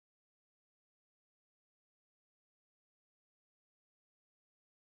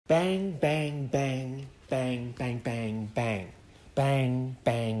Bang, bang, bang, bang, bang, bang, bang, bang,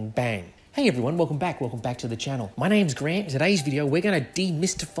 bang, bang. Hey everyone, welcome back to the channel. My name's Grant. In today's video, we're going to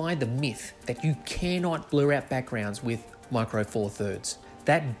demystify the myth that you cannot blur out backgrounds with Micro Four Thirds.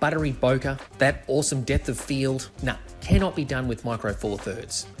 That buttery bokeh, that awesome depth of field, cannot be done with Micro Four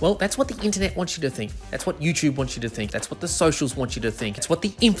Thirds. Well, that's what the internet wants you to think. That's what YouTube wants you to think. That's what the socials want you to think. It's what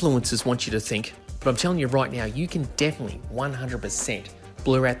the influencers want you to think. But I'm telling you right now, you can definitely 100%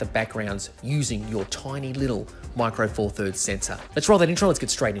 blur out the backgrounds using your tiny little Micro Four Thirds sensor. Let's roll that intro, let's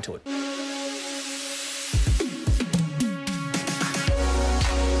get straight into it.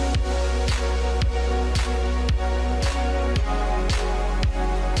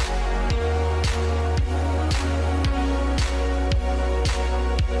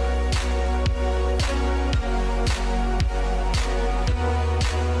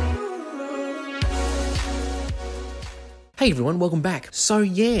 Hey everyone, welcome back. So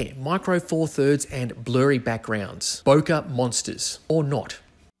yeah, Micro Four Thirds and blurry backgrounds. Bokeh monsters, or not.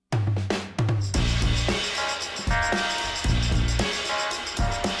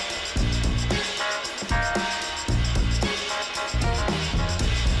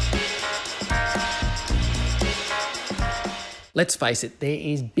 Let's face it, there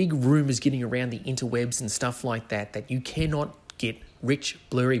is big rumors getting around the interwebs and stuff like that that you cannot get rich,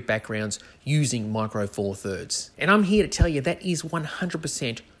 blurry backgrounds using Micro Four Thirds. And I'm here to tell you that is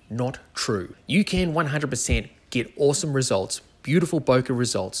 100% not true. You can 100% get awesome results, beautiful bokeh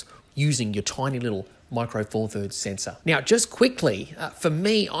results, using your tiny little Micro Four Thirds sensor. Now, just quickly, for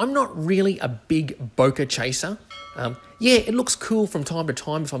me, I'm not really a big bokeh chaser. Yeah, it looks cool from time to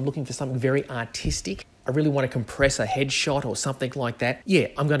time if I'm looking for something very artistic. I really want to compress a headshot or something like that. Yeah,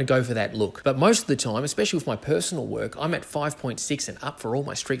 I'm going to go for that look. But most of the time, especially with my personal work, I'm at 5.6 and up for all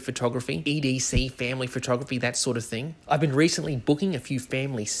my street photography, EDC, family photography, that sort of thing. I've been recently booking a few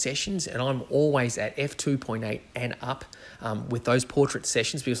family sessions and I'm always at f2.8 and up with those portrait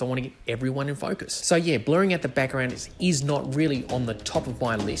sessions because I want to get everyone in focus. So yeah, blurring out the background is not really on the top of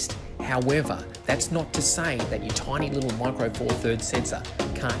my list. However, that's not to say that your tiny little Micro Four Thirds sensor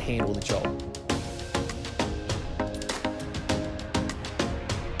can't handle the job.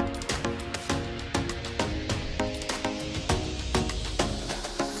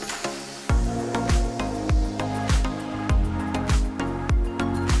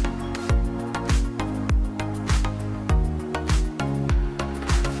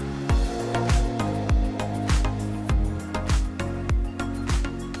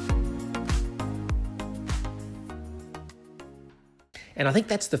 And I think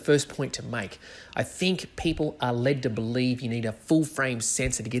that's the first point to make. I think people are led to believe you need a full frame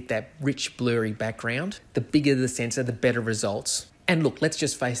sensor to get that rich, blurry background. The bigger the sensor, the better results. And look, let's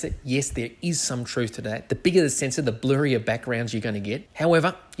just face it, yes, there is some truth to that. The bigger the sensor, the blurrier backgrounds you're going to get.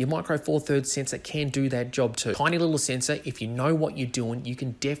 However, your Micro Four Thirds sensor can do that job too. Tiny little sensor, if you know what you're doing, you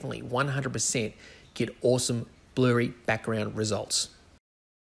can definitely 100% get awesome, blurry background results.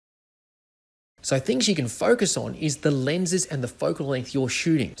 So things you can focus on is the lenses and the focal length you're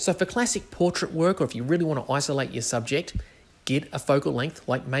shooting. So for classic portrait work, or if you really want to isolate your subject, get a focal length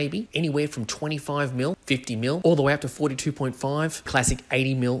like maybe anywhere from 25mm, 50mm, all the way up to 42.5, classic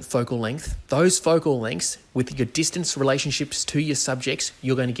 80mm focal length. Those focal lengths, with your distance relationships to your subjects,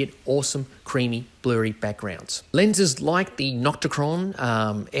 you're going to get awesome, creamy, blurry backgrounds. Lenses like the Nocticron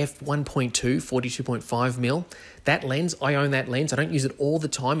f1.2, 42.5mm, that lens, I own that lens. I don't use it all the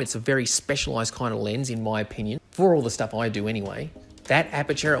time. It's a very specialized kind of lens in my opinion, for all the stuff I do anyway. That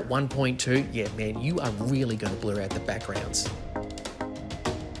aperture at 1.2, yeah man, you are really going to blur out the backgrounds.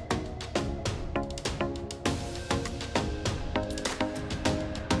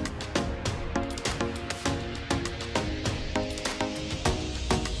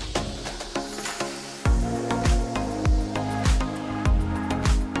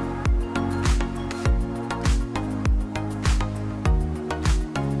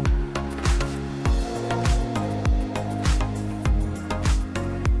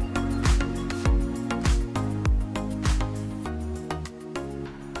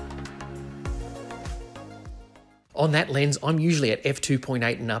 On that lens, I'm usually at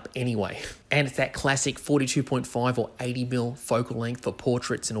f2.8 and up anyway. And it's that classic 42.5 or 80mm focal length for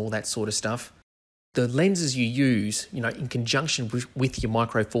portraits and all that sort of stuff. The lenses you use, in conjunction with your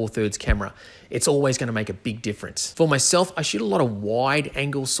Micro Four Thirds camera, it's always going to make a big difference. For myself, I shoot a lot of wide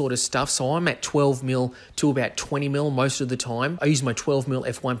angle sort of stuff, so I'm at 12mm to about 20mm most of the time. I use my 12mm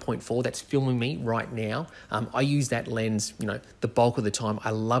f1.4 that's filming me right now. I use that lens, the bulk of the time.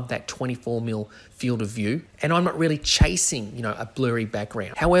 I love that 24mm field of view, and I'm not really chasing, a blurry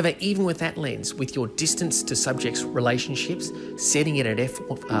background. However, even with that lens, with your distance to subjects relationships, setting it at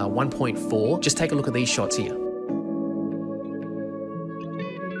f1.4, just take a look at these shots here.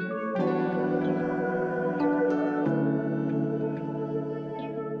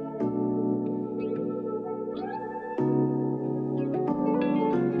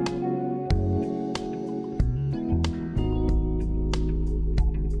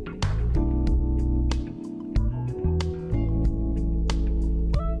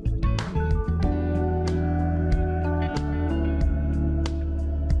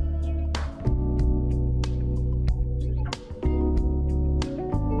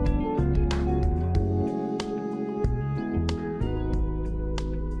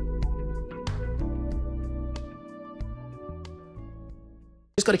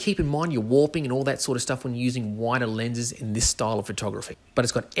 Just got to keep in mind your warping and all that sort of stuff when you're using wider lenses in this style of photography. But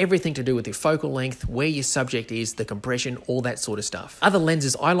it's got everything to do with your focal length, where your subject is, the compression, all that sort of stuff. Other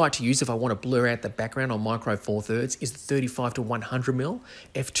lenses I like to use if I want to blur out the background on Micro Four Thirds is the 35 to 100mm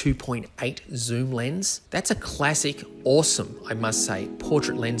f2.8 zoom lens. That's a classic, awesome, I must say,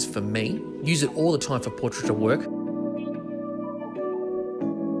 portrait lens for me. Use it all the time for portraiture work.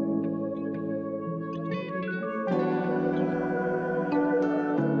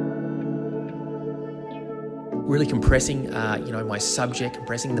 Really compressing, my subject,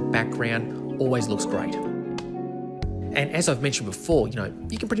 compressing the background, always looks great. And as I've mentioned before,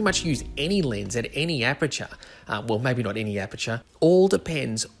 you can pretty much use any lens at any aperture. Well, maybe not any aperture. All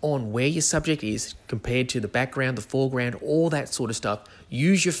depends on where your subject is compared to the background, the foreground, all that sort of stuff.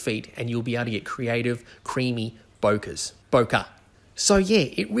 Use your feet and you'll be able to get creative, creamy bokehs. Bokeh. So yeah,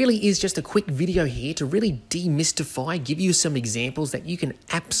 it really is just a quick video here to really demystify, give you some examples that you can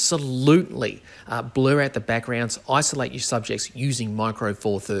absolutely blur out the backgrounds, isolate your subjects using Micro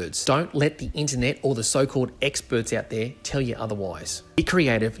Four Thirds. Don't let the internet or the so-called experts out there tell you otherwise. Be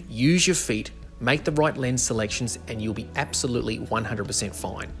creative, use your feet, make the right lens selections, and you'll be absolutely 100%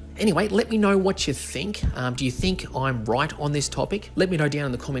 fine. Anyway, let me know what you think. Do you think I'm right on this topic? Let me know down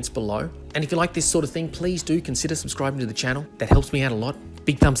in the comments below. And if you like this sort of thing, please do consider subscribing to the channel. That helps me out a lot.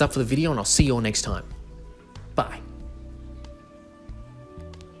 Big thumbs up for the video, and I'll see you all next time. Bye.